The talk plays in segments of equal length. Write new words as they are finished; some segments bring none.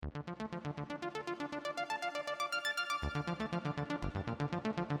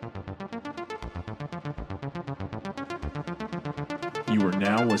You are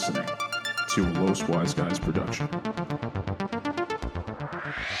now listening to a Los Wise Guys production.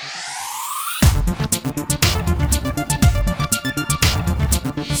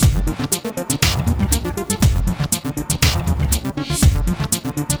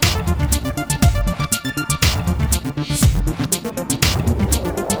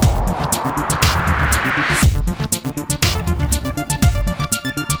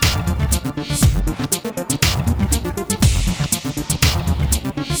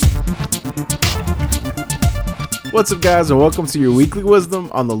 What's up, guys, and welcome to your weekly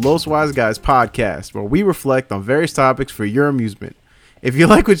wisdom on the Los Wise Guys podcast, where we reflect on various topics for your amusement. If you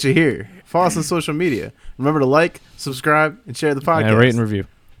like what you hear, follow us on social media. Remember to like, subscribe, and share the podcast. And rate and review.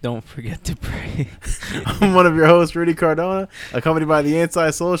 Don't forget to pray. I'm one of your hosts, Rudy Cardona, accompanied by the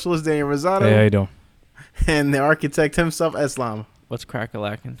anti-socialist Daniel Rosado, Hey, how you doing? and the architect himself, Eslam. What's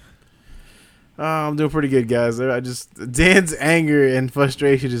crack-a-lacking? I'm doing pretty good, guys. Dan's anger and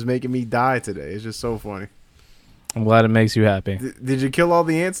frustration is making me die today. It's just so funny. I'm glad it makes you happy. Did you kill all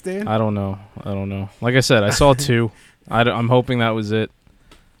the ants, Dan? I don't know. Like I said, I saw two. I'm hoping that was it.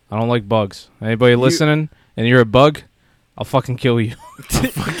 I don't like bugs. Anybody listening and you're a bug, I'll fucking kill you. I'll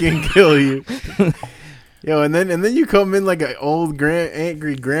fucking kill you. Yo, and then you come in like an old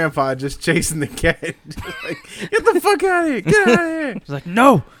angry grandpa just chasing the cat. Just like, get the fuck out of here. Get out of here. It's like,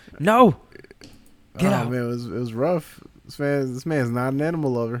 no. Get out. Man, it was rough. This man's not an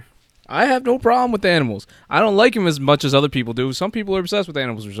animal lover. I have no problem with animals. I don't like them as much as other people do. Some people are obsessed with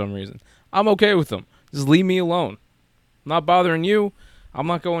animals for some reason. I'm okay with them. Just leave me alone. I'm not bothering you. I'm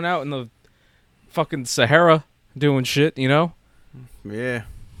not going out in the fucking Sahara doing shit, you know? Yeah,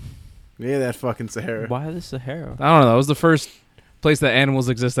 that fucking Sahara. Why the Sahara? I don't know. That was the first place that animals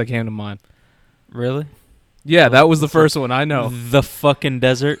exist that came to mind. Really? Yeah, that was the first one. I know. The fucking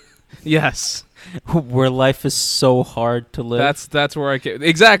desert Yes. where life is so hard to live. That's where I can.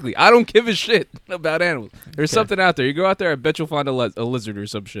 Exactly. I don't give a shit about animals. There's something out there. You go out there, I bet you'll find a lizard or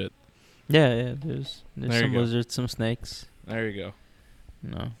some shit. Yeah. There's There some you go. lizards, some snakes. There you go.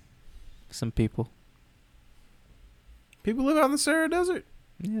 No. Some people. People live out in the Sahara Desert.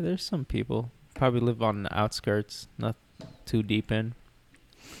 Yeah, there's some people. Probably live on the outskirts, not too deep in.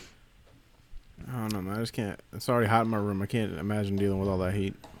 I don't know, man. I just can't. It's already hot in my room. I can't imagine dealing with all that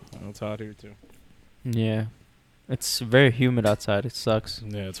heat. It's hot here too. Yeah. It's very humid outside. It sucks.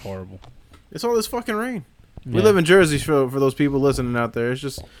 Yeah, it's horrible. It's all this fucking rain. We Yeah. live in Jersey for those people listening out there. It's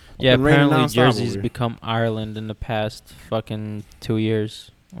just Yeah, been raining apparently nonstop Jersey's over here. become Ireland in the past fucking 2 years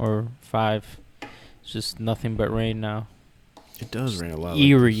or 5. It's just nothing but rain now. It does rain a lot.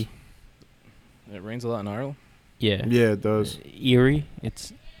 Erie. It rains a lot in Ireland. Yeah. Yeah, it does. Erie.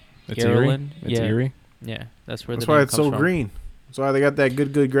 It's It's Ireland. eerie. It's Yeah. eerie. Yeah, that's where That's the why name it's comes so from. green. That's why they got that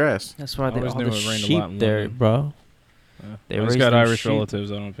good grass. That's why I they always all knew the it rained a sheep lot in there, London. bro. Yeah. They I just raised got them Irish sheep.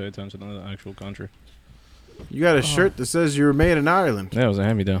 relatives. I don't pay attention to the actual country. You got a shirt that says you were made in Ireland. Yeah, it was a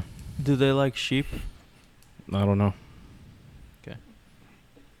hand-me-down. Do they like sheep? I don't know.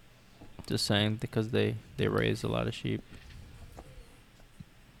 Just saying, because they raise a lot of sheep.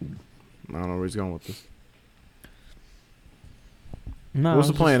 I don't know where he's going with this. No, What's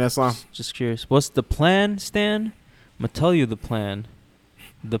the I'm plan, Eslam? Just curious. What's the plan, Stan? I'm gonna tell you the plan.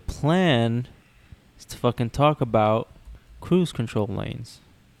 The plan is to fucking talk about cruise control lanes.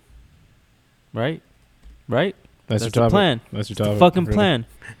 Right? That's your the topic. plan. That's your It's the topic. fucking Really. plan.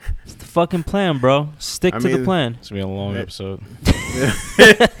 It's the fucking plan, bro. Stick I to the mean- plan. It's gonna be a long Yeah. episode.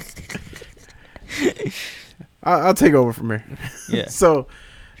 I'll take over from here. Yeah. So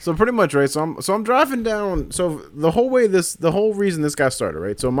pretty much, right? So I'm driving down. So the whole reason this got started,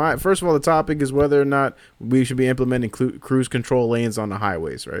 right? So first of all, the topic is whether or not we should be implementing cruise control lanes on the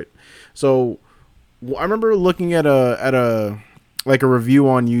highways, right? So I remember looking at a review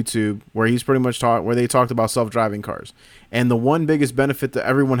on YouTube where they talked about self-driving cars, and the one biggest benefit to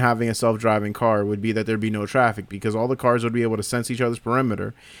everyone having a self-driving car would be that there'd be no traffic because all the cars would be able to sense each other's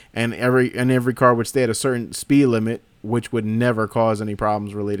perimeter, and every car would stay at a certain speed limit, which would never cause any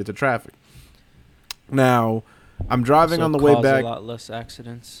problems related to traffic. Now, I'm driving So on the it way caused back. a lot less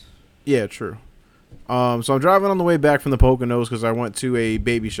accidents. Yeah, true. So I'm driving on the way back from the Poconos because I went to a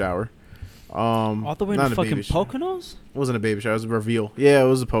baby shower. All the way not to a fucking baby shower. Poconos? It wasn't a baby shower. It was a reveal. Yeah, it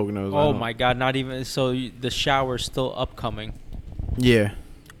was a Poconos. Oh my god, not even. So the shower's still upcoming. Yeah.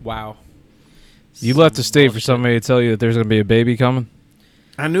 Wow. You left the state for Bullshit. somebody to tell you that there's gonna be a baby coming.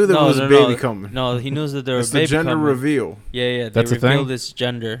 I knew there was a baby coming. No, he knows that there was It's a baby the gender coming. reveal. Yeah. They That's a thing? revealed his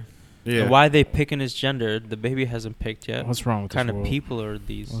gender. Yeah. And why are they picking his gender? The baby hasn't picked yet. What's wrong with What kind this of world? people are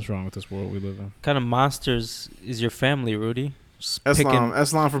these? What's wrong with this world we live in? What kind of monsters is your family, Rudy? Just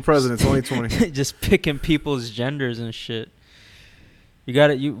Eslam for president 2020. just picking people's genders and shit. You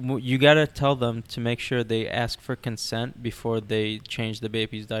gotta tell them to make sure they ask for consent before they change the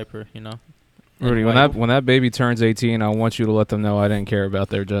baby's diaper. You know. Rudy, when that baby turns 18, I want you to let them know I didn't care about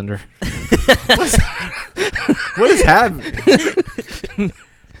their gender. What is happening?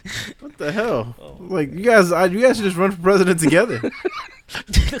 What the hell? Like you guys should just run for president together.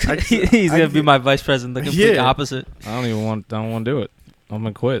 He's gonna be my vice president, the complete opposite. I don't want to do it. I'm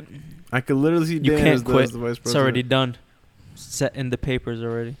gonna quit. I could literally see You Dan can't as the quit. vice president. It's already done. Set in the papers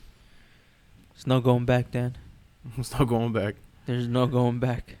already. There's no going back, Dan. There's no going back. There's no going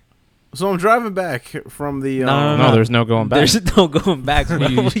back. So I'm driving back from the. No, there's no going back. There's no going back, bro.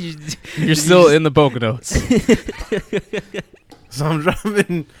 You're still in the Poconos. So I'm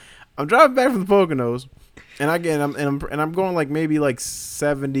driving back from the Poconos, and I'm going like maybe like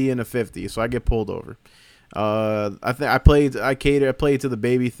 70 and a 50, so I get pulled over. I played to the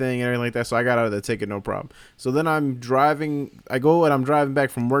baby thing and everything like that, so I got out of the ticket no problem. So then I'm driving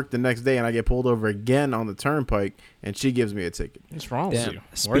back from work the next day, and I get pulled over again on the turnpike, and she gives me a ticket. What's wrong with Damn. you? Why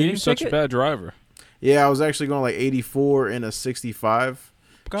are Speeding you such a ticket? bad driver? Yeah, I was actually going like 84 in a 65.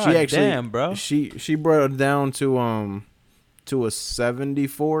 God She actually- damn, bro. She brought it down to a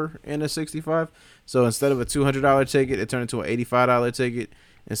 74 in a 65. So instead of a $200 ticket, it turned into an $85 ticket.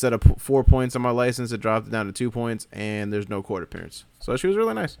 Instead of 4 points on my license, it dropped it down to 2 points, and there's no court appearance. So she was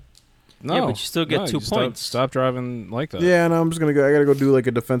really nice. No, Yeah, but you still get 2 points. Stop driving like that. Yeah, and I'm just gonna go. I gotta go do like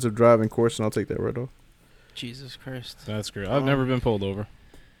a defensive driving course, and I'll take that right off. Jesus Christ. That's great. I've never been pulled over.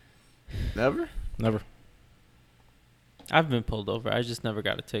 Never. Never. I've been pulled over. I just never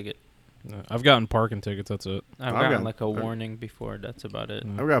got a ticket. No, I've gotten parking tickets. That's it. I've I've gotten gotten- like a warning before. That's about it.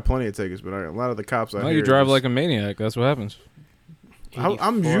 I've got plenty of tickets, but a lot of the cops. No, you drive like a maniac. That's what happens. I'm 84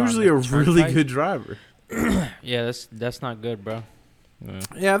 on usually the a really turnpike? good driver. Yeah, that's not good, bro. Yeah.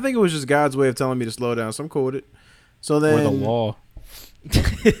 Yeah, I think it was just God's way of telling me to slow down, so I'm cool with it. So then, Or the law.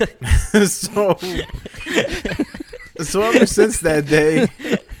 so ever since that day,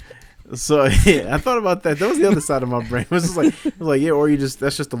 so yeah, I thought about that. That was the other side of my brain. It was like yeah, or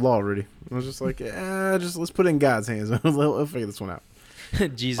that's just the law already. I was just like, yeah, just let's put it in God's hands. We'll figure this one out.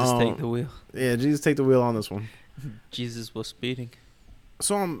 Jesus, take the wheel. Yeah, Jesus, take the wheel on this one. Jesus was speeding.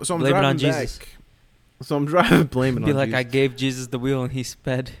 So I'm Blame it driving on back. Jesus. So I'm driving, blaming Be on like, Jesus. I gave Jesus the wheel and he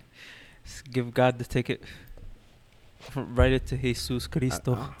sped. Give God the ticket. Write it to Jesus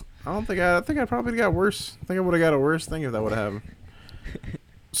Cristo. I think I probably got worse. I think I would have got a worse thing if that would have happened.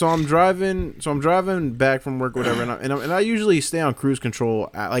 So I'm driving back from work, or whatever, and I usually stay on cruise control.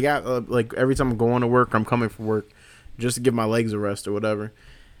 Like every time I'm going to work, or I'm coming from work, just to give my legs a rest or whatever.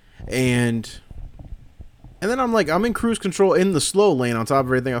 And then I'm in cruise control in the slow lane on top of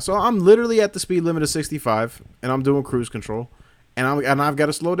everything else. So I'm literally at the speed limit of 65, and I'm doing cruise control, and I've got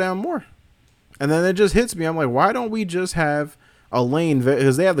to slow down more. And then it just hits me. I'm like, why don't we just have a lane?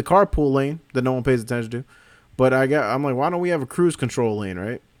 Because they have the carpool lane that no one pays attention to. But I'm like, why don't we have a cruise control lane,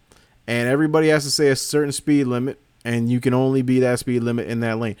 right? And everybody has to say a certain speed limit, and you can only be that speed limit in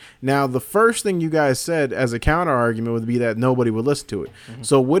that lane. Now, the first thing you guys said as a counter argument would be that nobody would listen to it. Mhm.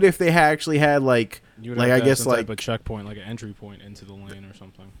 So what if they actually had You would like have I to have guess some like type of checkpoint, like an entry point into the lane or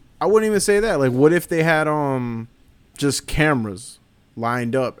something. I wouldn't even say that. Like, what if they had just cameras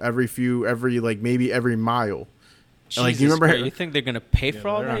lined up every maybe every mile? Like, you Jesus remember- Christ, you think they're gonna pay Yeah, for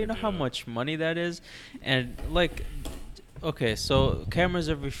all they're that? not You know gonna how do that. much money that is, and like, okay, so cameras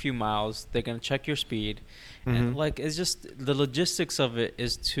every few miles. They're gonna check your speed, and Mhm. like, it's just the logistics of it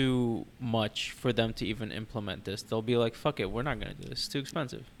is too much for them to even implement this. They'll be like, "Fuck it, we're not gonna do this. It's too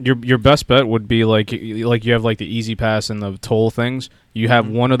expensive." Your best bet would be like you have like the Easy Pass and the toll things. You have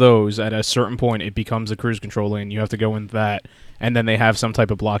Mhm. one of those at a certain point, it becomes a cruise control lane. You have to go in that, and then they have some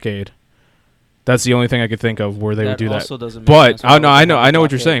type of blockade. That's the only thing I could think of where they would do that. Also doesn't make But sense. Why would they I have know a what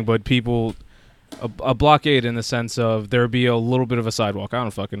you're blockade? saying. But people, a blockade in the sense of there would be a little bit of a sidewalk. I don't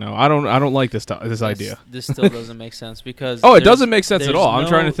fucking know. I don't like this idea. This still doesn't make sense because Oh, it there's- doesn't make sense at there's all. I'm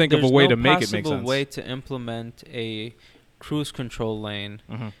trying to think of a there's way no to make it make possible sense. way to implement a cruise control lane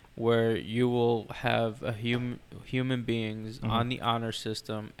Mhm. where you will have a human beings Mhm. on the honor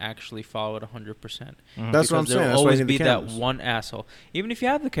system actually follow it 100%. Mhm. That's what I'm Because saying. there'll That's why you always need the be that cameras. one asshole. Even if you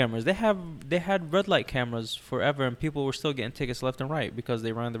have the cameras, they had red light cameras forever, and people were still getting tickets left and right because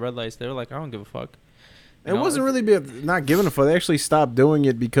they ran the red lights. They were like, I don't give a fuck. You It know, wasn't if- really not giving a fuck. They actually stopped doing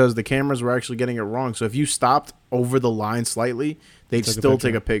it because the cameras were actually getting it wrong. So if you stopped over the line slightly, they'd Take a still picture.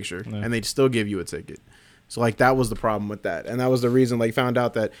 take a picture Yeah. and they'd still give you a ticket. So like that was the problem with that, and that was the reason. Like found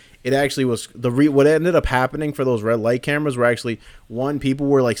out that it actually was what ended up happening for those red light cameras were actually people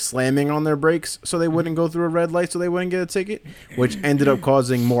were like slamming on their brakes so they wouldn't go through a red light so they wouldn't get a ticket, which ended up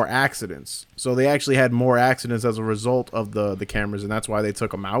causing more accidents. So they actually had more accidents as a result of the cameras, and that's why they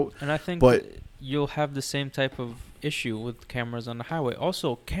took them out. And I think But- you'll have the same type of issue with cameras on the highway.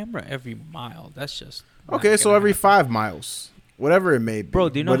 Also, camera every mile. That's just not Okay, so gonna every happen. 5 miles, whatever it may be. Bro,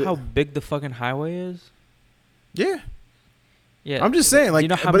 do you know But how big the fucking highway is? Yeah, Yeah. I'm just saying. Like, you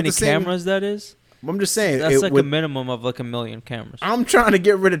know how but at many the same- cameras that is? I'm just saying. That's it like a would- minimum of like 1 million cameras. I'm trying to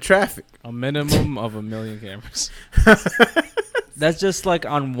get rid of traffic. A minimum of 1 million cameras. That's just like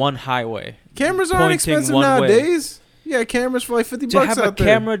on one highway. Cameras aren't Pointing expensive one way. nowadays. Yeah, cameras for like $50 To have a out there.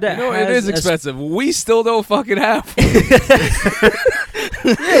 camera that You know, has it is a expensive. We still don't fucking have one.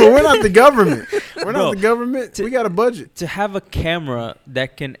 Yeah, but we're not the government. We're Bro, not the government. We got a budget. to have a camera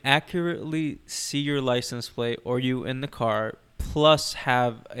that can accurately see your license plate or you in the car, plus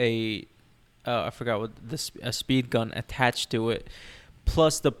have I forgot what a speed gun attached to it,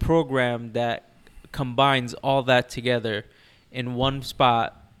 plus the program that combines all that together in one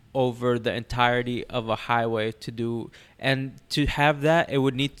spot over the entirety of a highway to do. And to have that, it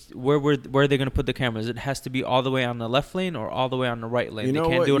would need where are they going to put the cameras? It has to be all the way on the left lane or all the way on the right lane. You know They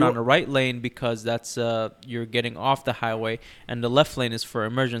can't what? do it You- on the right lane because that's you're getting off the highway, and the left lane is for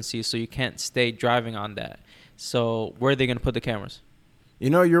emergencies, so you can't stay driving on that. So where are they going to put the cameras? You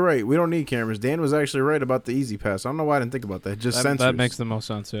know, you're right. We don't need cameras. Dan was actually right about the Easy Pass. I don't know why I didn't think about that. Just sensors. That makes the most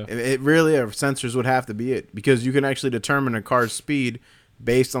sense, yeah. It really, sensors would have to be it because you can actually determine a car's speed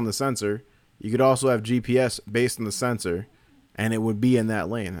based on the sensor. You could also have GPS based on the sensor, and it would be in that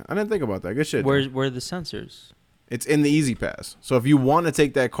lane. I didn't think about that. Good shit. Where Dan. are the sensors? It's in the Easy Pass. So if you want to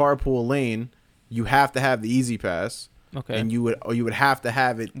take that carpool lane, you have to have the Easy Pass, Okay. and you would have to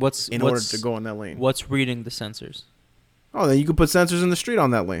have it what's in order to go in that lane. What's reading the sensors? Oh, then you could put sensors in the street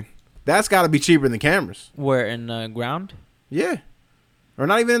on that lane. That's got to be cheaper than cameras. Where in ground? Yeah. Or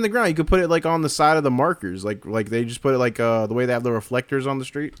not even in the ground. You could put it like on the side of the markers. Like they just put it like the way they have the reflectors on the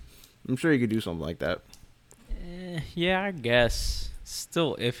street. I'm sure you could do something like that. Yeah, I guess.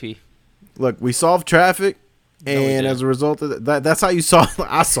 Still iffy. Look, we solved traffic, No, we and didn't. as a result of that's how you solved.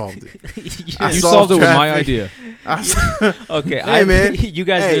 I solved it. I You solved solved it with my traffic. idea. Okay, Hey, man. you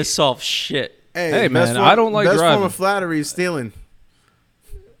guys Hey. didn't solve shit. Hey, best man, I don't like best form driving. of flattery is stealing.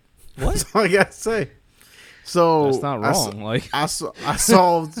 What? That's all I gotta say. So That's not wrong. Like, I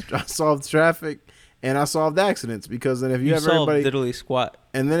solved traffic, and I solved accidents because then if you, You have solved everybody, literally squat.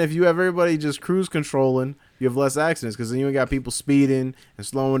 and then if you have everybody just cruise controlling, you have less accidents because then you ain't got people speeding and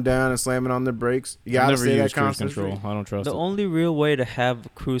slowing down and slamming on their brakes. You I gotta never stay that use cruise constant control. street. I don't trust The it. only real way to have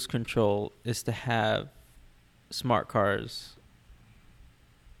cruise control is to have smart cars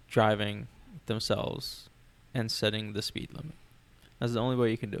driving themselves and setting the speed limit. That's the only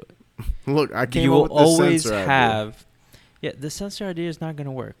way you can do it. Look, I came You up will with the always sensor idea. have. Yeah, the sensor idea is not going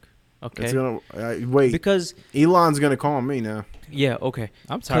to work. Okay. It's gonna wait. Because Elon's gonna call me now. yeah, okay.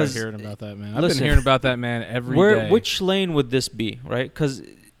 I'm tired of 'Cause, hearing about that, man. I've listen, been hearing about that man every day. Which lane would this be, right? Because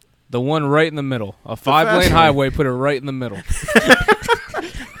The one right in the middle. A 5-lane fast lane. highway, put it right in the middle.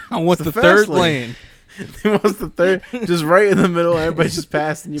 I want It's the the third fast lane. lane. What's the third? Just right in the middle. Everybody's just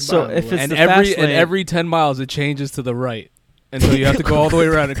passing you So by. if it's And the every fast and lane- every 10 miles it changes to the right until you have to go all the way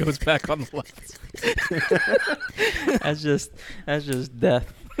around. It goes back on the left. that's just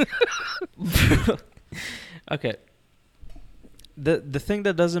death. Okay. The thing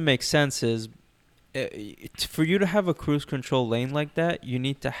that doesn't make sense is for you to have a cruise control lane like that, you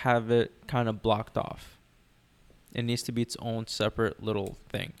need to have it kind of blocked off. It needs to be its own separate little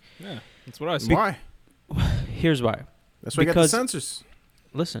thing. Yeah, that's what I said. Why? Here's why. That's why you got because- the sensors.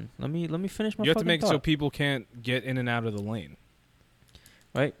 Listen, let me finish my You have to fucking make it thought. so people can't get in and out of the lane.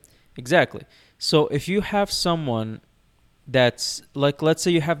 Right? Exactly. So if you have someone that's like, let's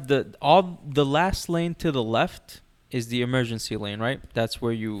say you have the last lane to the left is the emergency lane, right? That's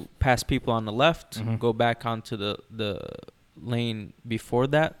where you pass people on the left, Mhm. go back onto the lane before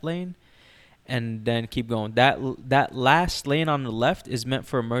that lane, and then keep going. That last lane on the left is meant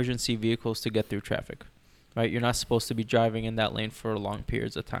for emergency vehicles to get through traffic, right? You're not supposed to be driving in that lane for long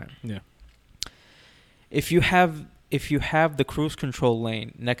periods of time. Yeah. If you have the cruise control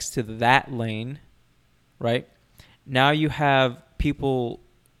lane next to that lane, right? Now you have people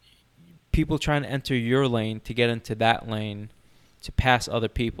trying to enter your lane to get into that lane to pass other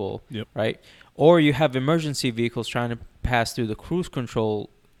people, Yep. right? Or you have emergency vehicles trying to pass through the cruise control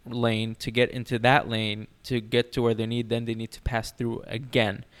lane to get into that lane to get to where they need to pass through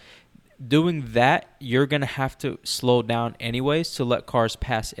again. Doing that, you're going to have to slow down anyways to let cars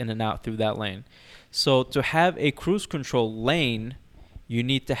pass in and out through that lane. So to have a cruise control lane, you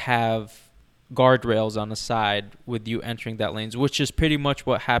need to have guardrails on the side with you entering that lanes, which is pretty much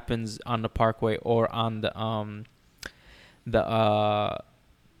what happens on the parkway or on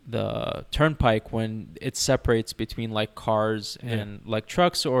the turnpike when it separates between like cars and like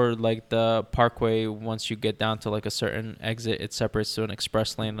trucks, or like the parkway once you get down to like a certain exit, it separates to an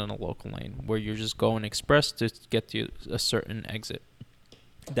express lane and a local lane where you're just going express to get to a certain exit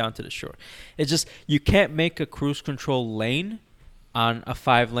down to the shore. It's just you can't make a cruise control lane on a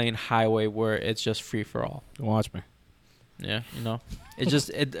 5-lane highway where it's just free for all. Watch me. Yeah, you know, it's just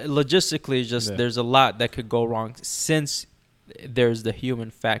logistically, just there's a lot that could go wrong since there's the human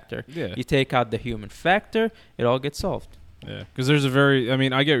factor. Yeah. You take out the human factor, it all gets solved. Yeah, because there's a very, I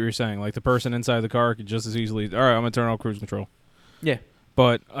mean, I get what you're saying. Like, the person inside the car could just as easily, all right, I'm going to turn on cruise control. Yeah.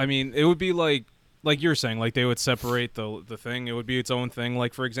 But, I mean, it would be like you're saying, like, they would separate the thing. It would be its own thing.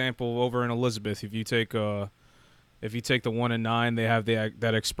 Like, for example, over in Elizabeth, if you take the 1 and 9, they have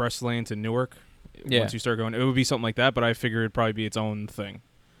that express lane to Newark. Yeah. Once you start going, it would be something like that, but I figure it'd probably be its own thing.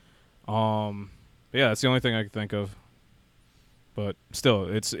 Yeah, that's the only thing I could think of. But still,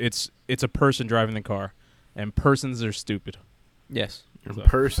 it's a person driving the car, and persons are stupid. Yes. So,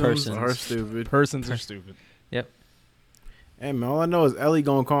 Persons are stupid. Persons are stupid. Yep. Hey man, all I know is Ellie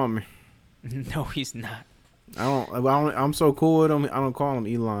gonna call me. No, he's not. I'm so cool with him. I don't call him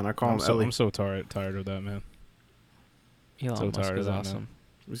Elon. I call him Ellie. I'm so tired of that, man. Elon So Musk tired is of that, awesome. man.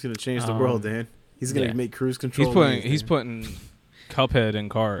 He's gonna change the world, Dan. He's gonna make cruise control. He's putting Cuphead in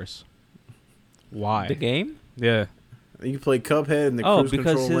cars. Why? The game? Yeah. You can play Cuphead in the cruise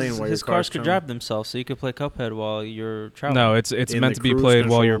control lane while his your cars could chilling. drive themselves, so you could play Cuphead while you're traveling. No, it's In meant the to be cruise played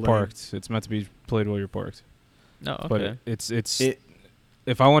while control you're lane. parked. It's meant to be played while you're parked. No, okay. But it's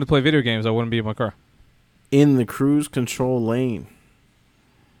if I wanted to play video games, I wouldn't be in my car. In the cruise control lane.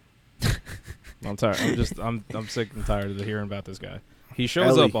 I'm tired. I'm sick and tired of hearing about this guy. He shows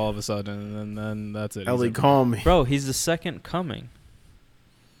Ellie. up all of a sudden, and then that's it. Ellie, He's call me. Bro, he's the second coming.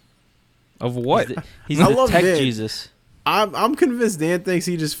 of what? He's I the love tech Dan. Jesus. I'm convinced Dan thinks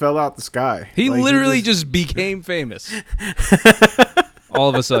he just fell out the sky. He Like, literally just became famous. All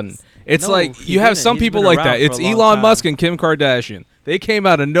of a sudden. It's No, like he you have didn't. some He's people been like around that. for It's a long Elon time. Musk and Kim Kardashian. They came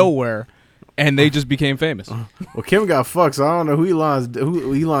out of nowhere and they just became famous. Well, Kim got fucked, so I don't know who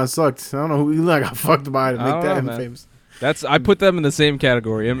Elon sucked. I don't know who Elon got fucked by to I make don't that know, him man. famous. I put them in the same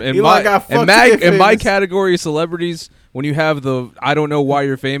category. In Elon got fucked to get my famous. category of celebrities, when you have the I don't know why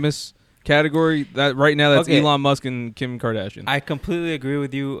you're famous category, that right now that's Okay. Elon Musk and Kim Kardashian. I completely agree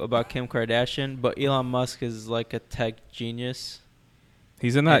with you about Kim Kardashian, but Elon Musk is like a tech genius.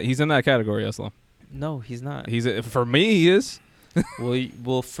 He's in that category, Islam. No, he's not. For me he is.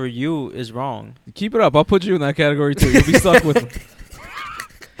 well, for you is wrong. Keep it up. I'll put you in that category too. You'll be stuck with him.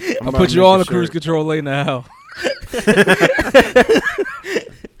 I'm I'll about put to you make on a the cruise shirt. control lane to hell.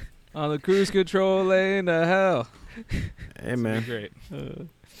 On the cruise control lane to hell. Hey man, Great.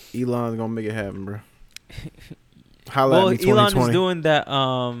 Elon's gonna make it happen, bro. Holla Well, at me, Elon 2020. is doing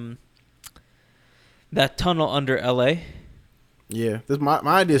that tunnel under LA, Yeah, my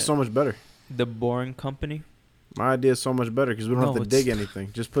idea is so much better. the Boring Company. My idea is so much better because we don't No, have to it's- dig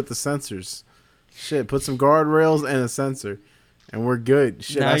anything. Just put the sensors. Shit, put some guardrails and a sensor, and we're good.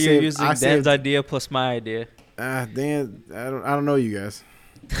 Shit, Now I you're saved, using I Dan's saved, idea plus my idea. Dan, I don't know you guys.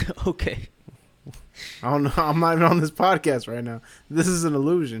 Okay. I don't know. I'm not even on this podcast right now. This is an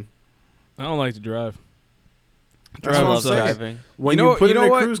illusion. I don't like to drive. That's I what I'm love saying. driving. When you, put in a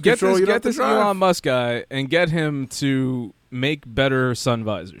cruise Get control, this, you don't get have to this drive. Elon Musk guy and get him to make better sun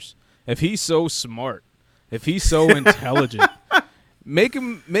visors. If he's so smart, if he's so intelligent, make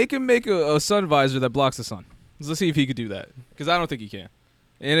him make a sun visor that blocks the sun. Let's see if he could do that. Because I don't think he can.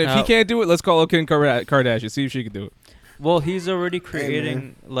 And if he Now- can't do it, let's call up Kim Kardashian. See if she can do it. Well, he's already man.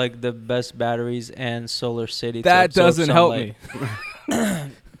 creating like the best batteries and solar city. to That absorb doesn't help sunlight.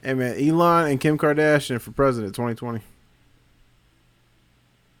 me. Hey man, Elon and Kim Kardashian for president 2020.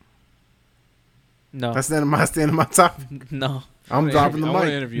 No, That's the end of my topic. no, I'm dropping the I want to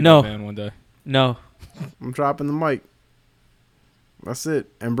mic. interview No. that man one day. no. I'm dropping the mic. That's it.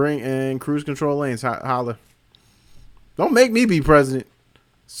 And bring cruise control lanes. Holla. Don't make me be president.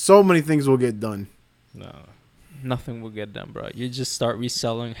 So many things will get done. No. Nothing will get done, bro. You just start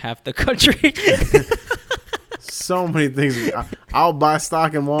reselling half the country. So many things. I'll buy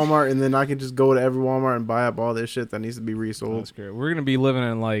stock in Walmart, and then I can just go to every Walmart and buy up all this shit that needs to be resold. That's great. We're going to be living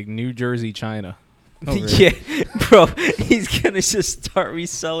in like New Jersey, China. over here. Yeah, bro. He's gonna just start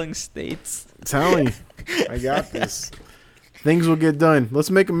reselling states. I'm telling you, I got this. Things will get done. Let's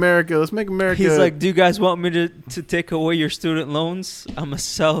make America. He's like, do you guys want me to take away your student loans? I'ma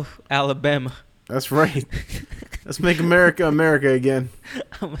sell Alabama. That's right. Let's make America America again.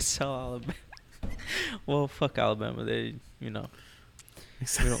 I'm gonna sell Alabama. Well, fuck Alabama. They, you know.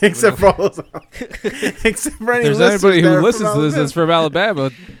 Except for all those, except for any If there's listeners anybody that who are listens from to this that's Alabama.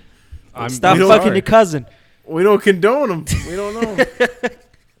 from Alabama, Stop we don't- fucking sorry. your cousin. We don't condone them. We don't know.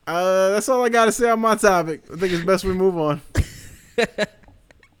 That's all I got to say on my topic. I think it's best we move on.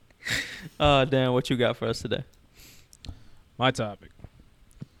 Oh, damn. What you got for us today? my topic.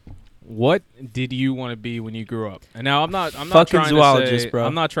 What did you want to be when you grew up? And now I'm not Fucking trying zoologist, to say, bro.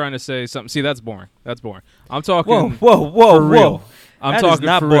 I'm not trying to say something. See, that's boring. That's boring. I'm talking Whoa, for real. I'm That is talking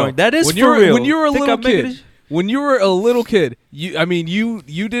not for boring. real. That is when for you were, real. When you were a Think little I'm making kid, it- when you were a little kid,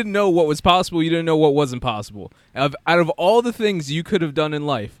 you didn't know what was possible. You didn't know what wasn't possible. Out of all the things you could have done in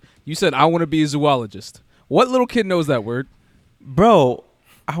life, you said, I want to be a zoologist. What little kid knows that word? Bro,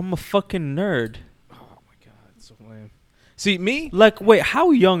 I'm a fucking nerd. Oh, my God. It's so lame. See, me? Like, wait,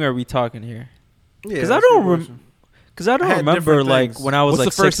 how young are we talking here? Yeah, 'Cause I that's a don't good rem- question. Because I don't had remember, different like, things. when I was What's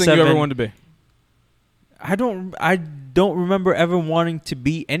like the first 6, thing 7. you ever wanted to be? I don't remember ever wanting to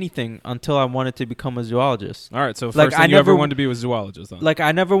be anything until I wanted to become a zoologist. All right, so first Like, thing I you ever never- wanted to be was a zoologist, then. Like,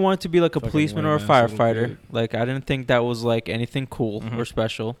 I never wanted to be like a Fucking policeman or a lame-ass little firefighter. kid. Like, I didn't think that was like anything cool Mhm. or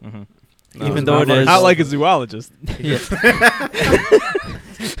special. Mhm. Even though it not is- not like a zoologist. Yeah.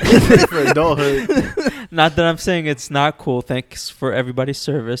 Ready for adulthood. Not that I'm saying it's not cool. Thanks for everybody's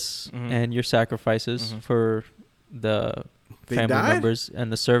service Mhm. and your sacrifices Mhm. for the They family died? members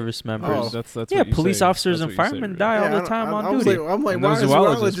and the service members. Oh. That's Yeah, what you police say. officers That's and what you say, firemen really. die all Yeah, the time on I was duty. like, I'm like, And why those are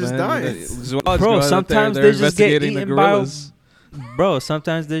zoologists man, dying? zoologists Bro, go out sometimes there, they they're just get investigating the eaten by- gorillas. Bro,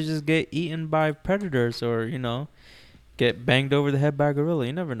 sometimes they just get eaten by predators or, you know, get banged over the head by a gorilla.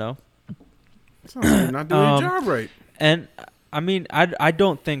 You never know. Sounds like you're not doing your Um, job right. And, I mean, I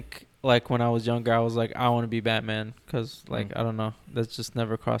don't think, like, when I was younger, I was like, I want to be Batman. Because, like, I don't know. That's just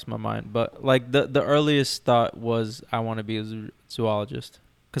never crossed my mind. But, like, the earliest thought was I want to be a zoologist.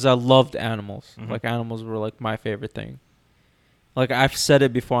 Because I loved animals. Mhm. Like, animals were, like, my favorite thing. Like, I've said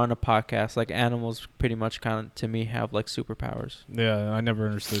it before on a podcast. Like, animals pretty much kind of, to me, have, like, superpowers. Yeah, I never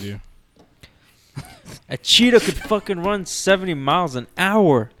understood you. A cheetah could fucking run 70 miles an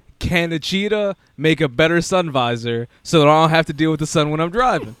hour. Can a cheetah make a better sun visor so that I don't have to deal with the sun when I'm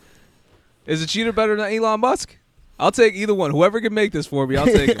driving? Is a cheetah better than Elon Musk? I'll take either one. Whoever can make this for me, I'll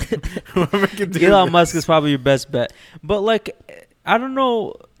take it. Whoever can do Elon this. Musk is probably your best bet. But, like, I don't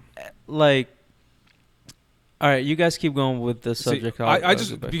know, like, all right, you guys keep going with the See, subject. I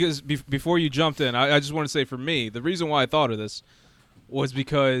just, because before you jumped in, I just want to say for me, the reason why I thought of this was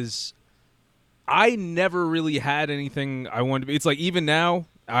because I never really had anything I wanted to be. It's like even now,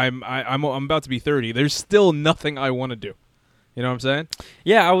 I'm about to be 30. There's still nothing I want to do. You know what I'm saying?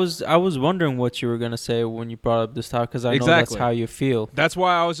 Yeah, I was wondering what you were gonna say when you brought up this topic because I know that's Exactly. how you feel. That's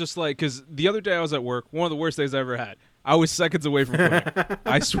why I was just like, because the other day I was at work, one of the worst days I ever had. I was seconds away from quitting.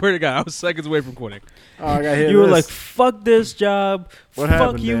 I swear to God, I was seconds away from quitting. Oh, I got hit. You were like, "Fuck this job. What Fuck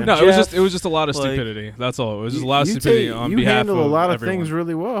happened, you, Dan? No, Jeff." it was just a lot of Like- stupidity. That's all. It was just a lot of stupidity on you behalf handle of a lot of everyone. things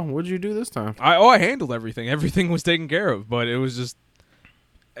really well. What did you do this time? I handled everything. Everything was taken care of, but it was just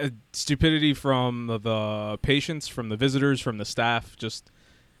stupidity from the patients, from the visitors, from the staff. Just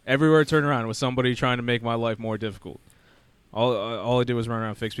everywhere I turned around was somebody trying to make my life more difficult. All I did was run around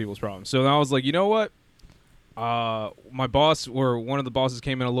and fix people's problems. So then I was like, you know what? My boss, or one of the bosses,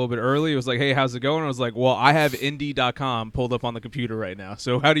 came in a little bit early. It was like, hey, how's it going? I was like, well, I have Indeed.com pulled up on the computer right now.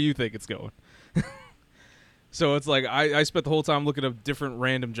 So how do you think it's going? So it's like I spent the whole time looking up different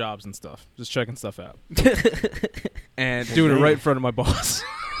random jobs and stuff, just checking stuff out, and doing it right in front of my boss.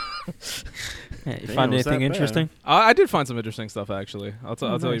 Yeah, you Damn, find was that anything bad? interesting? I did find some interesting stuff actually. I'll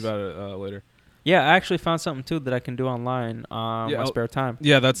tell you nice. about it later. Yeah, I actually found something too that I can do online Yeah, my spare time.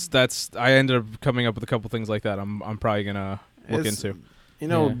 Yeah, that's. I ended up coming up with a couple things like that. I'm probably gonna look It's- into. You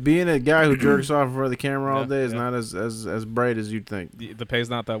know, Yeah. being a guy who jerks off in front of the camera all Yeah, day is yeah. not as bright as you'd think. The pay's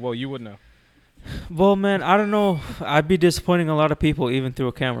not that well. You would know. Well, man, I don't know. I'd be disappointing a lot of people even through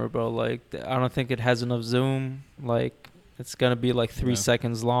a camera, bro. Like, I don't think it has enough zoom. Like, it's gonna be like 3 Yeah.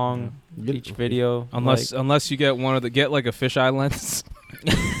 seconds long Get- each video. Unless you get one of the like a fisheye lens.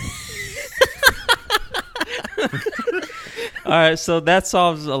 All right, so that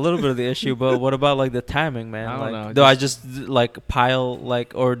solves a little bit of the issue, but what about like the timing, man? I don't Like, know, do I just like pile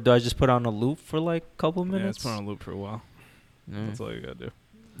like, or do I just put on a loop for like a couple Yeah, minutes? it's put on a loop for a while. Mm. That's all you gotta do.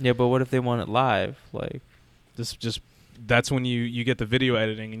 Yeah, but what if they want it live? Like, Just that's when you get the video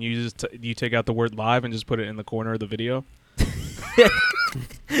editing and you just you take out the word live and just put it in the corner of the video.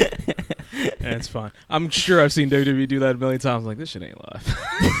 And it's fine. I'm sure I've seen WWE do that a million times. Like, this shit ain't live.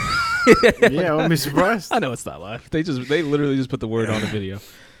 Yeah, I wouldn't be surprised. I know it's not live. They literally just put the word on the video.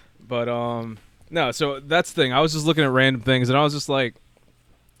 But No, so that's the thing. I was just looking at random things, and I was just like,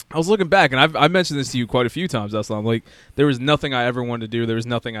 I was looking back, and I've mentioned this to you quite a few times, Aslam. Like, there was nothing I ever wanted to do. There was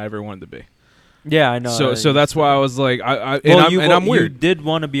nothing I ever wanted to be. Yeah, I know. So that's why I was like, I'm You weird. did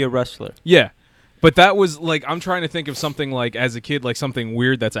want to be a wrestler. Yeah. But that was like, I'm trying to think of something like as a kid, like something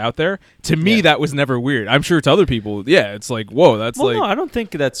weird that's out there. To me, that was never weird. I'm sure to other people, yeah, it's like, whoa, that's Well, like. no, I don't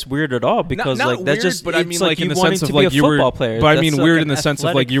think that's weird at all because not like that's weird, just. but I mean, like in you the wanting sense of to like be a you were. football player. But I That's mean, like weird an in the sense of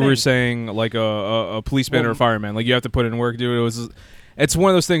like athletic you were thing. saying like a policeman or a fireman. Like you have to put in work, dude. It's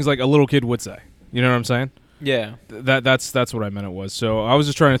one of those things like a little kid would say. You know what I'm saying? Yeah. That's what I meant it was. So I was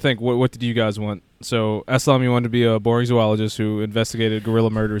just trying to think, what did you guys want? So Aslam, you wanted to be a boring zoologist who investigated gorilla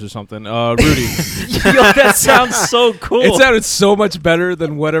murders or something. Rudy, Yo, that sounds so cool. it sounded so much better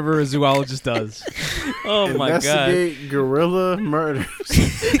than whatever a zoologist does. Oh my god. Investigate gorilla murders.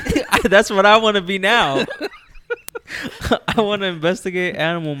 That's what I want to be now. I want to investigate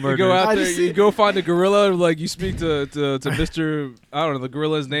animal You murder. go out I there, just- you go find a gorilla, like you speak to Mr. I don't know, the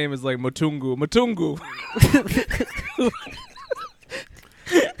gorilla's name is like Matungu.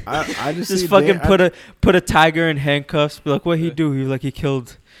 I just Just see fucking Dan- put a tiger in handcuffs. Be like, what he do? He like he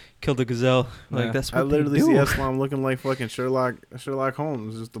killed a gazelle. Like Yeah. that's what I literally they see do. Islam looking like fucking Sherlock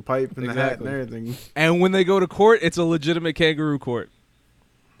Holmes, just the pipe and the hat and Exactly. everything. And when they go to court, it's a legitimate kangaroo court.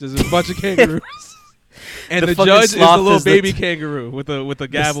 There's a bunch of kangaroos. And The the fucking judge is the sloth little is the baby kangaroo with a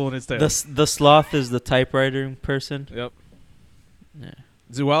gavel in his tail. The sloth is the typewriter person. Yep. Yeah.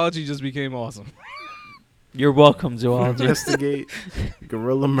 Zoology just became awesome. You're welcome, zoology. Investigate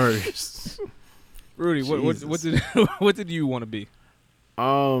gorilla murders. Rudy, what did what did you want to be?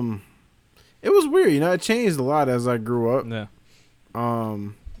 It was weird, you know. It changed a lot as I grew up. Yeah.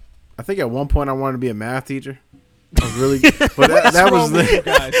 I think at one point I wanted to be a math teacher. I was really, but that was you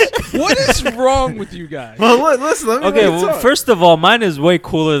guys? What is wrong with you guys? Well, listen. Let me Okay, let me well, talk. first of all, mine is way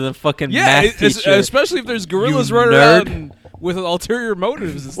cooler than fucking Yeah, math it's, teacher. especially if there's gorillas You running nerd. around with ulterior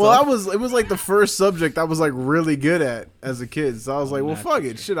motives and stuff. Well, it was like the first subject I was like really good at as a kid. So I was like, well, Math fuck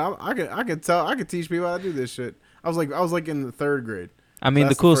it, shit. I could teach people how to do this shit. I was like in the third grade. I mean,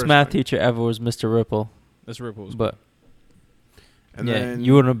 that's the the coolest first math one. teacher ever was Mr. Ripple, This ripple was but And yeah, then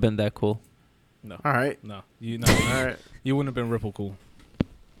you wouldn't have been that cool. no, all right, no, you all right. you wouldn't have been Ripple cool.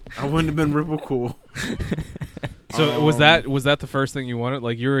 I wouldn't have been Ripple cool. So was that the first thing you wanted?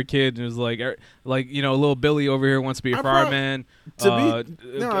 Like you're a kid and it was like you know, little Billy over here wants to be a I prob- fireman. No, I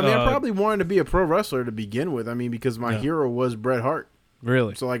mean, I probably wanted to be a pro wrestler to begin with. I mean, because my Yeah. hero was Bret Hart.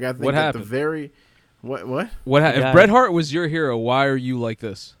 really. So like, I think What at the happened? very what If Yeah. Bret Hart was your hero, why are you like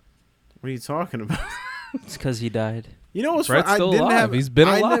this? what are you talking about? It's because he died. You know what's Bret's I still didn't alive. have. He's been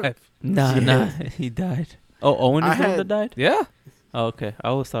I alive. never- Nah, Yeah. he died. Oh, Owen I is the one had- that died? Yeah. Oh, okay. I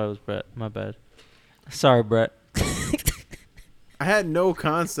always thought it was Brett. My bad. Sorry, Brett. I had no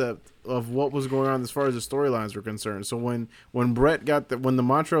concept of what was going on as far as the storylines were concerned. So when Brett when the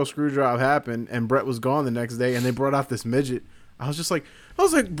Montreal Screwjob happened and Brett was gone the next day and they brought out this midget, I was like,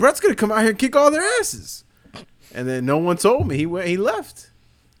 Brett's gonna come out here and kick all their asses. And then no one told me he left.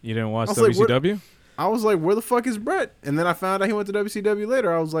 You didn't watch I was like, what- WCW? I was like, where the fuck is Brett? And then I found out he went to WCW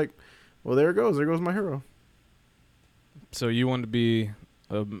later. I was like, well, there it goes. There goes my hero. So you wanted to be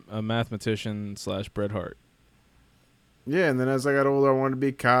a mathematician / Bret Hart. Yeah, and then as I got older, I wanted to be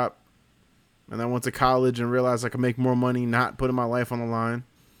a cop. And I went to college and realized I could make more money not putting my life on the line.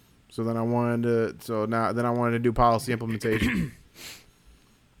 So then I wanted to do policy implementation.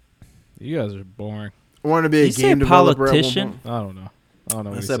 You guys are boring. I wanted to be Did a you say game developer politician? at one point. I don't know. I don't know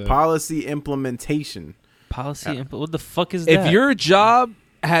I what he said said. policy implementation. Policy input. What the fuck is that? If your job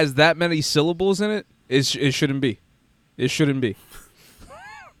has that many syllables in it, it shouldn't be. It shouldn't be.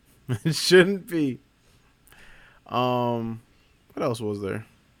 It shouldn't be. What else was there?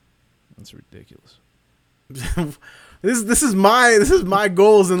 That's ridiculous. This is my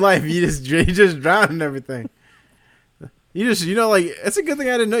goals in life. You just drown in everything. It's a good thing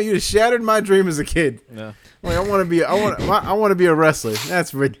I didn't know. You just shattered my dream as a kid. Yeah. Like I want to be a wrestler.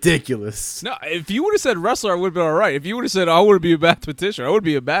 That's ridiculous. No, if you would have said wrestler, I would have been all right. If you would have said I want to be a mathematician, I would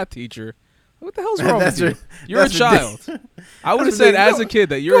be a math teacher. What the hell's wrong with you? You're a that's child. I would have That's said ridiculous. as a kid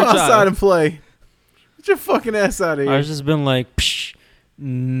that you're Go a outside child. and play. Get your fucking ass out of here. I've just been like, psh,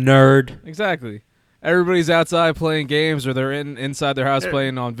 nerd. Exactly. Everybody's outside playing games, or they're inside their house Yeah.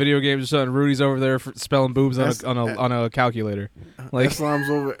 playing on video games or something. Rudy's over there spelling boobs on a calculator. Like Islam's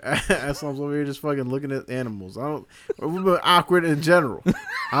over here just fucking looking at animals. We've been awkward in general.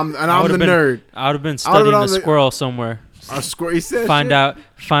 I'm the nerd. I would have been I would've studying been a on the- squirrel somewhere. I swear he said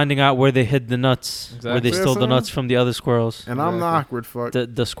Finding out where they hid the nuts, where they Exactly. stole the Yes, nuts from the other squirrels. and I'm the Exactly. awkward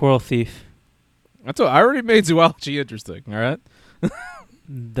fuck. The squirrel thief. I already made zoology interesting. All right.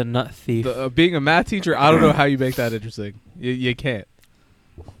 The nut thief. Being a math teacher, I don't know how you make that interesting. You can't.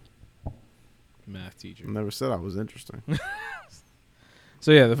 Math teacher. I never said I was interesting.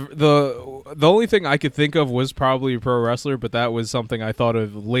 So yeah, the only thing I could think of was probably a pro wrestler, but that was something I thought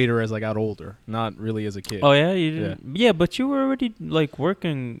of later as I got older, not really as a kid. Oh yeah, you didn't. Yeah, but you were already like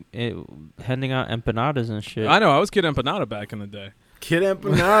working, handing out empanadas and shit. I know. I was Kid Empanada back in the day, Kid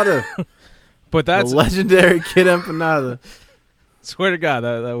Empanada. but that's the legendary Kid Empanada. swear to God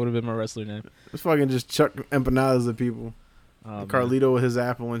that would have been my wrestler name. Let's fucking just chuck empanadas at people. Man. Carlito with his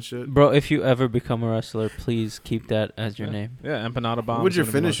apple and shit. Bro, if you ever become a wrestler, please keep that as your name. Yeah, Empanada Bomb. What would your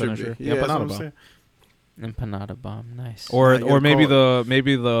would've been my finisher be? Yeah, Empanada that's what I'm Bomb. saying. Empanada bomb, nice. Or you gotta maybe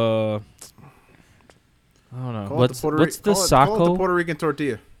call the I don't know. Call What's it the Puerto what's the call it Sacco? the Puerto Rican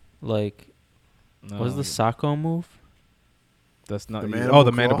tortilla. Like, No, what's the Sacco move? That's not The the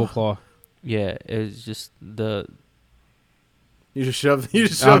mandible mandible claw? claw. Yeah, it's just the. You just shove. You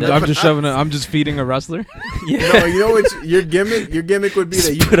just I'm, shove. I'm just shoving. I'm just feeding a wrestler. No, you know what your gimmick? Your gimmick would be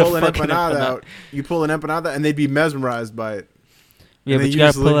that you Put a pull an fucking empanada empanada. out. You pull an empanada, and they'd be mesmerized by it. Yeah, And but then you gotta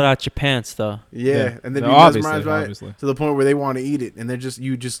just pull look- it out your pants though. Yeah, and they'd be Obviously, mesmerized by obviously. it to the point where they want to eat it, and they're just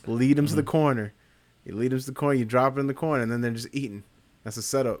you just lead them to the corner. You lead them to the corner. You drop it in the corner, and then they're just eating. That's a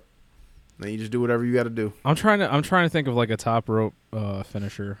setup. Then you just do whatever you got to do. I'm trying to think of like a top rope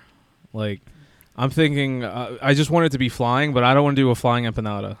finisher. Like I'm thinking I just want it to be flying, but I don't want to do a flying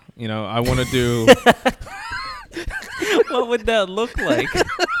empanada. You know, I want to do What would that look like?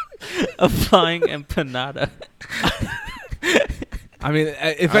 A flying empanada. I mean,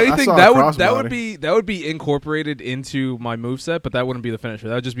 if I anything, saw a that would crossbody. be incorporated into my moveset, but that wouldn't be the finisher.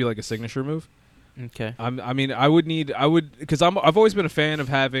 That would just be like a signature move. Okay. I would because I've always been a fan of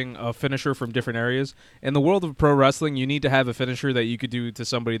having a finisher from different areas. In the world of pro wrestling, you need to have a finisher that you could do to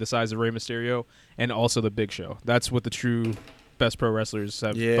somebody the size of Rey Mysterio and also the Big Show. That's what the true best pro wrestlers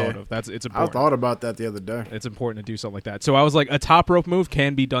have thought of. It's I important. thought about that the other day. It's important to do something like that. So I was like, a top rope move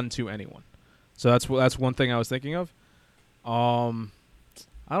can be done to anyone. So that's one thing I was thinking of. I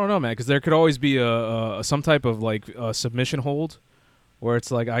don't know, man, because there could always be a some type of like a submission hold, where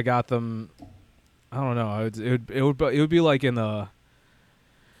it's like I got them. I don't know. It would be like in the.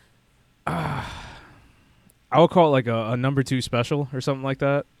 I would call it like a number 2 special or something like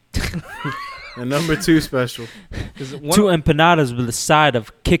that. And number 2 special. 'Cause 2 empanadas with the side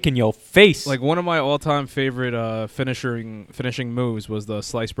of kicking your face. like one of my all-time favorite finishing moves was the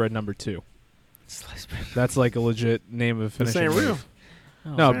sliced bread number 2. Slice bread. That's like a legit name of This finishing ain't move. real.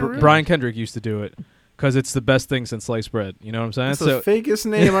 Oh, No, Is that real? Brian Kendrick used to do it because it's the best thing since sliced bread. You know what I'm saying? That's So the fakest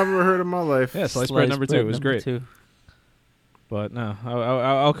name I've ever heard in my life. yeah, sliced bread number 2 bread was number great. 2. But no,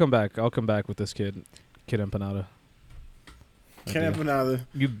 I'll come back. I'll come back with this kid Empanada. Kid idea. Empanada.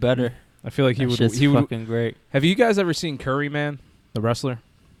 You better. I feel like he That would. shit's He would. fucking great. Have you guys ever seen Curry Man, the wrestler?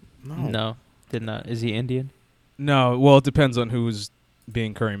 No, did not. Is he Indian? No. Well, it depends on who's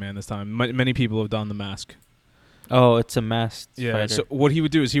being Curry Man this time. Many people have done the mask. Oh, it's a masked Yeah. fighter. So what he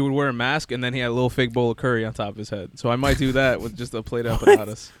would do is he would wear a mask and then he had a little fake bowl of curry on top of his head. So I might do that with just a plate of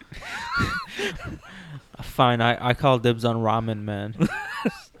empanadas. Fine, I call dibs on ramen, man.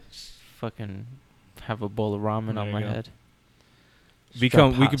 Just fucking have a bowl of ramen There on you my go. head. We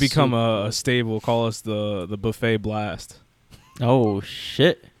Strap could hot become soup. a stable. Call us the buffet blast. Oh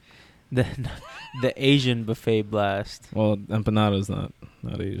shit! The Asian buffet blast. Well, empanada's not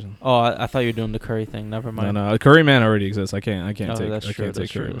Asian. Oh, I thought you were doing the curry thing. Never mind. No, Curry Man already exists. I can't Oh, take. that's I true. can't That's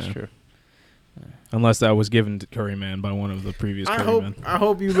take true. Curry That's Man true. unless that was given to Curry Man by one of the previous I Curry Men.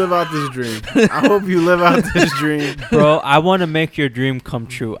 hope you live out this dream. I hope you live out this dream. Bro, I want to make your dream come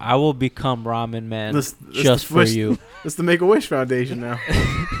true. I will become ramen man Let's just for you. It's the Make-A-Wish Foundation now.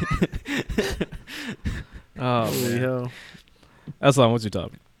 Oh, Holy man. hell. Aslan, what's your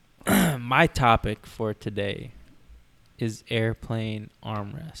topic? My topic for today is airplane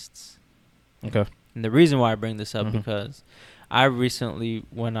armrests. Okay. And the reason why I bring this up Mhm. because I recently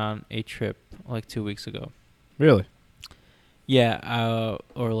went on a trip like 2 weeks ago. Really? Yeah,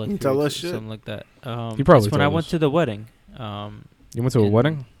 or like You 3 tell weeks us or shit. something like that. You probably it's when I told went us. to the wedding. You went to a in-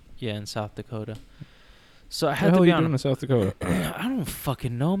 wedding? Yeah, in South Dakota. So I What the had hell to are be you doing on. in South Dakota? I don't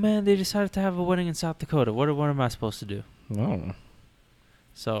fucking know, man. They decided to have a wedding in South Dakota. What am I supposed to do? I don't know.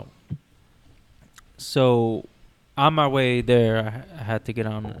 So on my way there, I had to get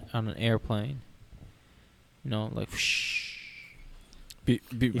on an airplane. You know, like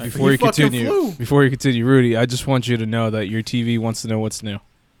Before you fucking continue, flew. Rudy, I just want you to know that your TV wants to know what's new.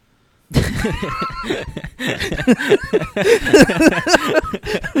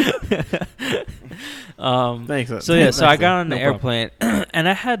 Thanks. So yeah, so I got on No the problem. airplane, and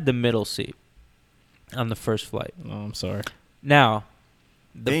I had the middle seat on the first flight. Oh, I'm sorry. Now,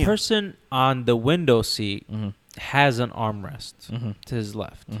 The Damn. person on the window seat Mm-hmm. has an armrest Mm-hmm. to his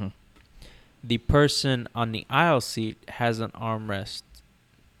left. Mm-hmm. The person on the aisle seat has an armrest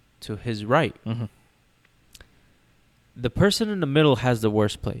to his right. Mm-hmm. The person in the middle has the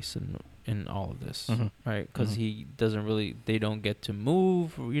worst place in all of this, Mhm. right? Because Mhm. he doesn't really, they don't get to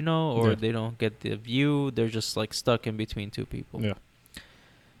move, you know, or Yeah. they don't get the view. They're just like stuck in between two people. Yeah.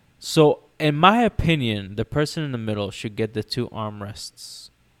 So, in my opinion, the person in the middle should get the two armrests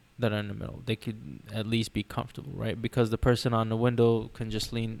that are in the middle. They could at least be comfortable, right? Because the person on the window can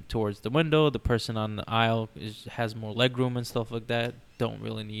just lean towards the window. The person on the aisle has more leg room and stuff like that. Don't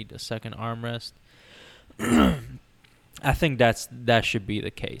really need a second armrest. I think that should be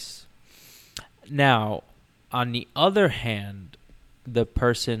the case. Now, on the other hand, the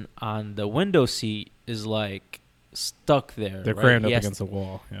person on the window seat is like stuck there. They're right? crammed up He has against the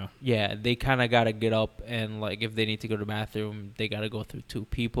wall. Yeah. Yeah, they kind of got to get up and, like, if they need to go to the bathroom, they got to go through two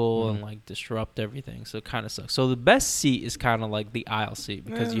people and, like, disrupt everything. So it kind of sucks. So the best seat is kind of like the aisle seat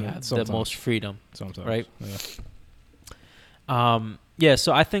because you have sometimes. the most freedom. Sometimes. Right. Yeah. Yeah,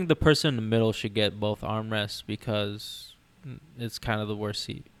 so I think the person in the middle should get both armrests because it's kind of the worst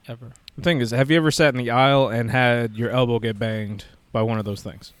seat ever. The thing is, have you ever sat in the aisle and had your elbow get banged by one of those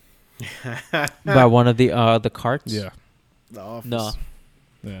things? By one of the carts? Yeah. The Office. No.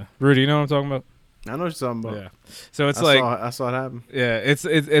 Yeah. Rudy, you know what I'm talking about? I know what you're talking about. Yeah. So it's I saw it happen. yeah,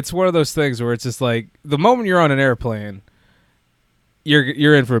 it's one of those things where it's just like the moment you're on an airplane,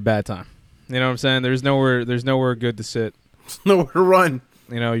 you're in for a bad time. You know what I'm saying? There's nowhere good to sit. Nowhere to run.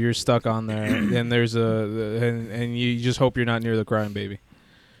 You know, you're stuck on there, and there's and you just hope you're not near the crying baby.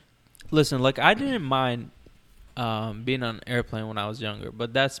 Listen, like, I didn't mind being on an airplane when I was younger,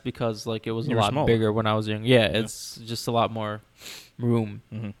 but that's because, like, it was You a were lot smaller. bigger when I was young. Yeah, it's just a lot more room.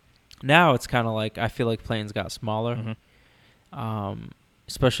 Mm-hmm. Now it's kind of like I feel like planes got smaller. Mm-hmm.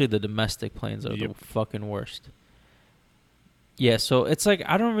 Especially the domestic planes are Yep. the fucking worst. Yeah, so it's like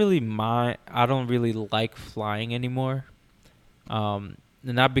I don't really like flying anymore.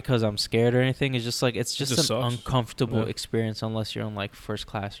 Not because I'm scared or anything. It's just like it's just just an sucks. uncomfortable Yeah. experience unless you're in like first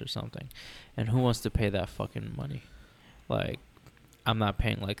class or something. And who wants to pay that fucking money? Like, I'm not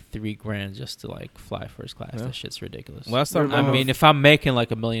paying like $3,000 just to like fly first class. Yeah. That shit's ridiculous. Last time I mean, if I'm making like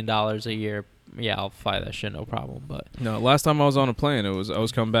 $1 million a year, yeah, I'll fly that shit, no problem. But No, last time I was on a plane, I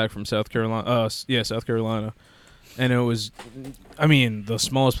was coming back from South Carolina. South Carolina, and it was, I mean, the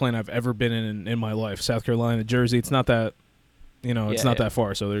smallest plane I've ever been in my life. South Carolina, Jersey. It's not that, it's Yeah, not yeah. that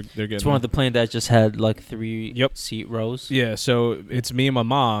far. So they're getting. it's one of the planes that just had like 3 Yep. seat rows. Yeah, so it's me and my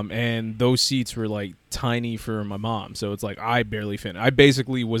mom, and those seats were like tiny for my mom. So it's like I barely fit. I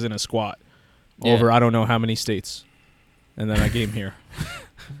basically was in a squat Yeah. over I don't know how many states, and then I came here.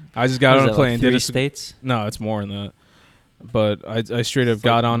 I just got What on is a that, like plane. 3 did a states? No, it's more than that. But I straight up It's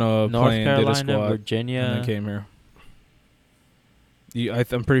got like on a North plane, did a Carolina, squat, Virginia. and then came here.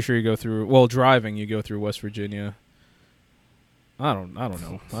 I'm pretty sure you go through. Well, driving you go through West Virginia. I don't know. I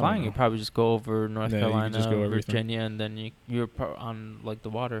don't Flying, you know. probably just go over North Yeah, you could Carolina, just go everything. Virginia, and then you're on like the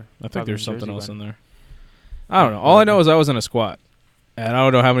water. I think Probably there's in something Jersey else by in now. there. I don't know. All I know is I was in a squat, and I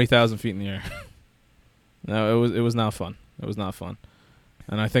don't know how many thousand feet in the air. No, it was not fun. It was not fun,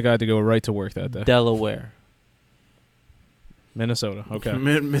 and I think I had to go right to work that day. Delaware. Minnesota. Okay.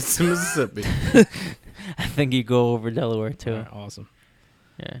 Mississippi. I think you go over Delaware too. All right, awesome.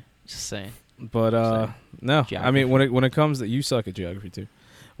 Yeah, just saying. But Saying. no, I Geography. mean when it comes to you suck at geography too.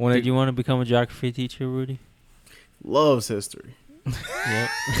 When Did you want to become a geography teacher, Rudy? Loves history. Yep.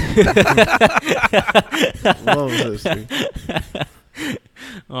 Loves history.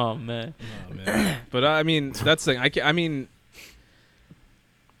 Oh man. Oh, man. But I mean, that's the thing. I mean,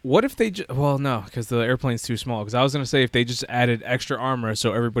 what if they? Well, no, because the airplane's too small. Because I was gonna say if they just added extra armor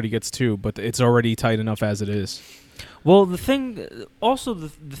so everybody gets 2, but it's already tight enough as it is. Well, the thing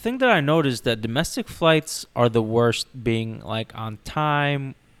that I noticed that domestic flights are the worst, being like on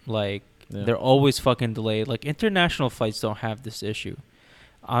time, like Yeah. they're always fucking delayed. Like international flights don't have this issue.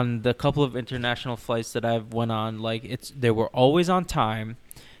 On the couple of international flights that I've went on, like they were always on time.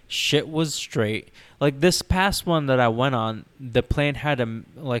 Shit was straight. Like this past one that I went on, the plane had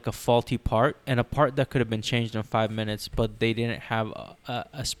a faulty part and a part that could have been changed in 5 minutes, but they didn't have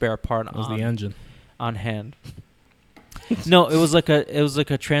a spare part It was the engine. on hand. No, it was like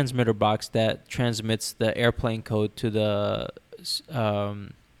a transmitter box that transmits the airplane code to the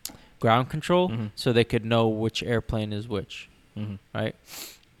ground control, Mhm. so they could know which airplane is which, Mm-hmm. right?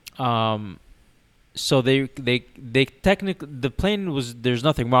 So they technically, the plane was, there's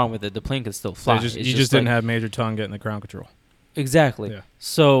nothing wrong with it. The plane could still fly. So It's you just didn't like- have Major Tom getting the ground control. exactly. Yeah.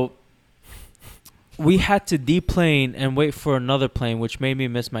 So we had to deplane and wait for another plane, which made me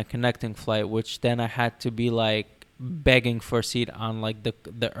miss my connecting flight, which then I had to be like begging for a seat on like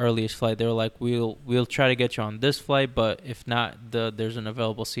the earliest flight. They were like, we'll try to get you on this flight, but if not, there's an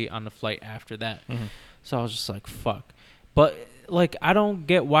available seat on the flight after that. Mhm. So I was just like, fuck. But like, I don't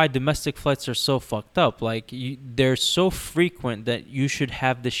get why domestic flights are so fucked up. Like, they're so frequent that you should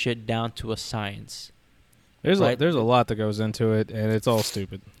have this shit down to a science. There's Right. there's a lot that goes into it, and it's all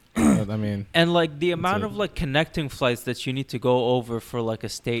stupid. I mean, And like the amount it. of like connecting flights that you need to go over for like a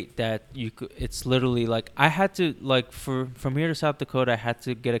state that it's literally like I had to like from here to South Dakota I had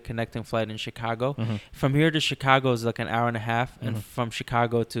to get a connecting flight in Chicago. mhm. From here to Chicago is like an hour and a half, and Mhm. from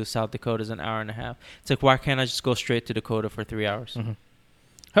Chicago to South Dakota is an hour and a half. It's like, why can't I just go straight to Dakota for 3 hours? Mhm.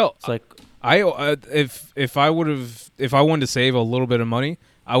 Hell, It's like, if I wanted to save a little bit of money,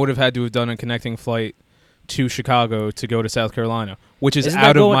 I would have had to have done a connecting flight to Chicago to go to South Carolina, which is isn't out that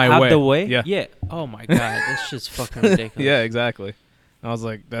of going my out way. the way? Yeah. Yeah. Oh my god, that's just fucking ridiculous. Yeah, exactly. I was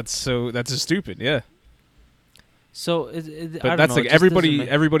like, that's just stupid. Yeah, So I but don't that's know, like it just doesn't everybody make-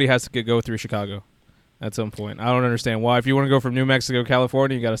 everybody has to go through Chicago at some point. I don't understand why. If you want to go from New Mexico,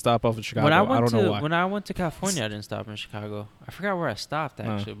 California, you got to stop off in Chicago. When I don't know why. When I went to California, I didn't stop in Chicago. I forgot where I stopped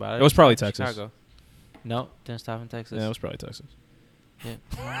actually, but I It was didn't probably stop in Texas. Chicago. No, didn't stop in Texas. Yeah, it was probably Texas. Yeah.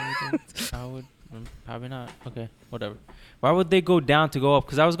 I would probably not. Okay, whatever. Why would they go down to go up?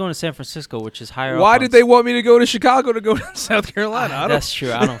 Because I was going to San Francisco, which is higher up. Why on did they want me to go to Chicago to go to South Carolina? I don't. That's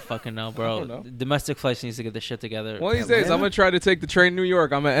true. I don't fucking know, bro. I don't know. Domestic flights needs to get the shit together. One of these days, I'm gonna try to take the train to New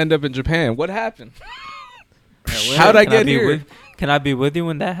York. I'm gonna end up in Japan. What happened? Yeah, How'd I Can I get be here? with- Can I be with you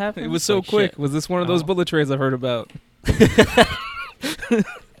when that happens? It was so Like, quick. shit. Was this one of those Oh. bullet trains I've heard about?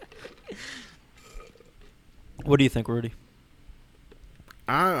 What do you think, Rudy?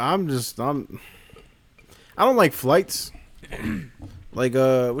 I don't like flights. Like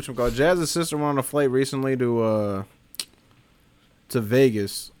which one called Jazz's sister went on a flight recently to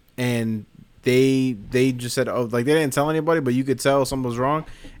Vegas, and they just said, oh, like they didn't tell anybody, but you could tell something was wrong,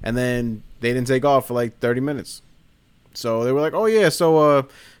 and then they didn't take off for like 30 minutes. So they were like, oh yeah, so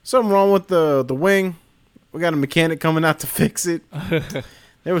something wrong with the wing. We got a mechanic coming out to fix it.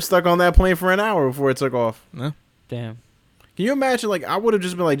 They were stuck on that plane for an hour before it took off. No. Damn. Can you imagine? Like, I would have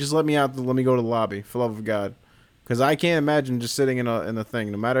just been like, just let me out, let me go to the lobby, for love of God, because I can't imagine just sitting in a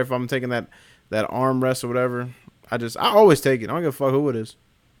thing. No matter if I'm taking that armrest or whatever, I always take it. I don't give a fuck who it is.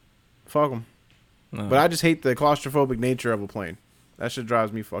 Fuck them. No. But I just hate the claustrophobic nature of a plane. That shit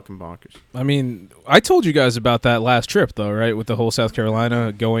drives me fucking bonkers. I mean, I told you guys about that last trip, though, right? With the whole South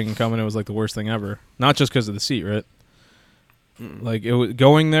Carolina going and coming, it was like the worst thing ever. Not just because of the seat, right? Like it was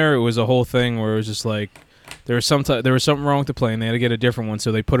going there. It was a whole thing where it was just like there was something wrong with the plane. They had to get a different one,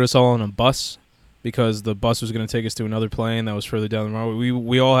 so they put us all on a bus because the bus was going to take us to another plane that was further down the road.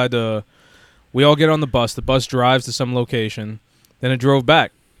 We all get on the bus. The bus drives to some location, then it drove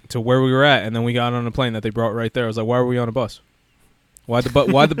back to where we were at, and then we got on a plane that they brought right there. I was like, why were we on a bus? Why'd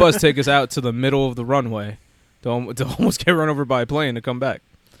the bus take us out to the middle of the runway to almost get run over by a plane to come back?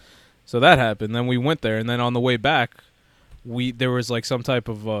 So that happened. Then we went there, and then on the way back, there was like some type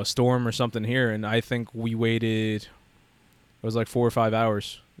of storm or something here, and I think we waited. It was like 4 or 5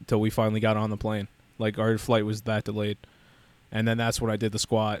 hours until we finally got on the plane. Like our flight was that delayed, and then that's when I did the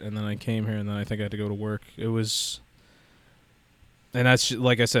squat, and then I came here, and then I think I had to go to work. It was, and that's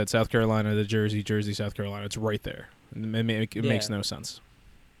like I said, South Carolina to Jersey, South Carolina. It's right there. It makes no sense.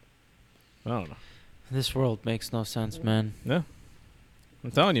 I don't know. This world makes no sense, man. Yeah,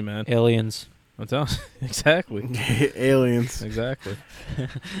 I'm telling you, man. Aliens. I'm telling exactly. Aliens. Exactly.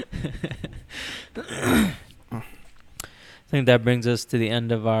 I think that brings us to the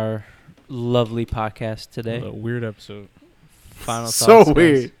end of our lovely podcast today. What a weird episode. Final thoughts. So guys.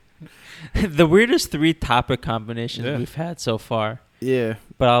 weird. The weirdest 3 topic combinations Yeah. we've had so far. Yeah.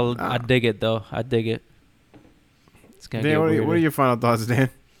 But I dig it though. I dig it. It's gonna Dan, get what weirder. are your final thoughts, Dan?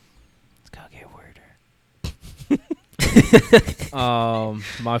 It's gonna get weirder.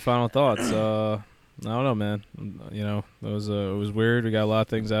 My final thoughts. I don't know, man. You know, it was weird. We got a lot of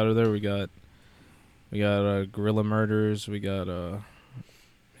things out of there. We got guerrilla murders. We got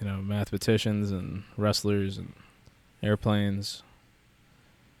mathematicians and wrestlers and airplanes.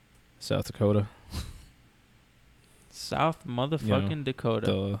 South Dakota. South motherfucking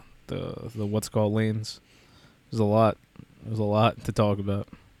Dakota. The what's called lanes. There's a lot. There's a lot to talk about.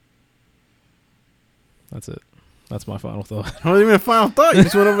 That's it. That's my final thought. Not even a final thought. You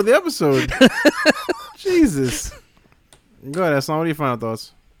just went over the episode. Jesus. Go ahead, Aslan. What are your final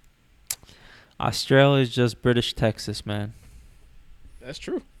thoughts? Australia is just British Texas, man. That's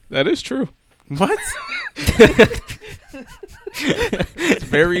true. That is true. What? It's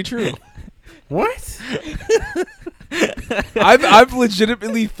very true. What? I've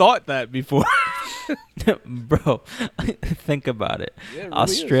legitimately thought that before. Bro, think about it. Yeah, it really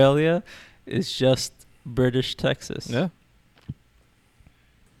Australia is just British Texas. Yeah.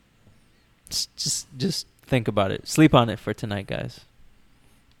 Just think about it. Sleep on it for tonight, guys.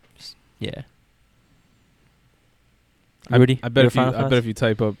 Yeah. Rudy, I bet your if final you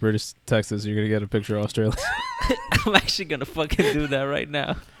type up British Texas, you're gonna get a picture of Australia. thoughts? I'm actually gonna fucking do that right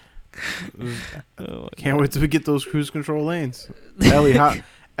now. Oh my Can't God. wait till we get those cruise control lanes. Ellie,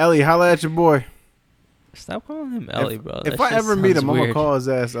 holla at your boy. Stop calling him Ellie, bro. If That I shit ever meet sounds him, I'm gonna weird. call his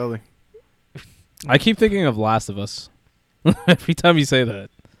ass Ellie. I keep thinking of Last of Us. Every time you say that.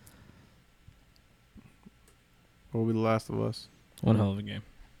 What will be the Last of Us? One hell of a game.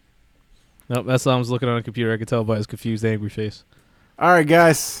 Nope, that's how I was looking on a computer. I could tell by his confused, angry face. All right,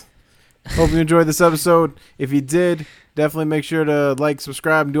 guys. Hope you enjoyed this episode. If you did, definitely make sure to like,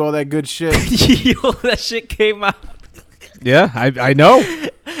 subscribe, and do all that good shit. Yo, that shit came out. Yeah, I know.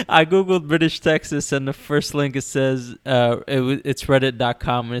 I googled British Texas, and the first link it says it's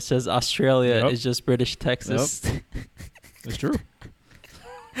Reddit.com, and it says Australia Yep. is just British Texas. It's true.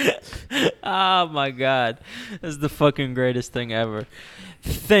 Oh my God, this is the fucking greatest thing ever.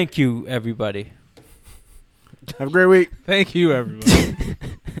 Thank you, everybody. Have a great week. Thank you, everybody.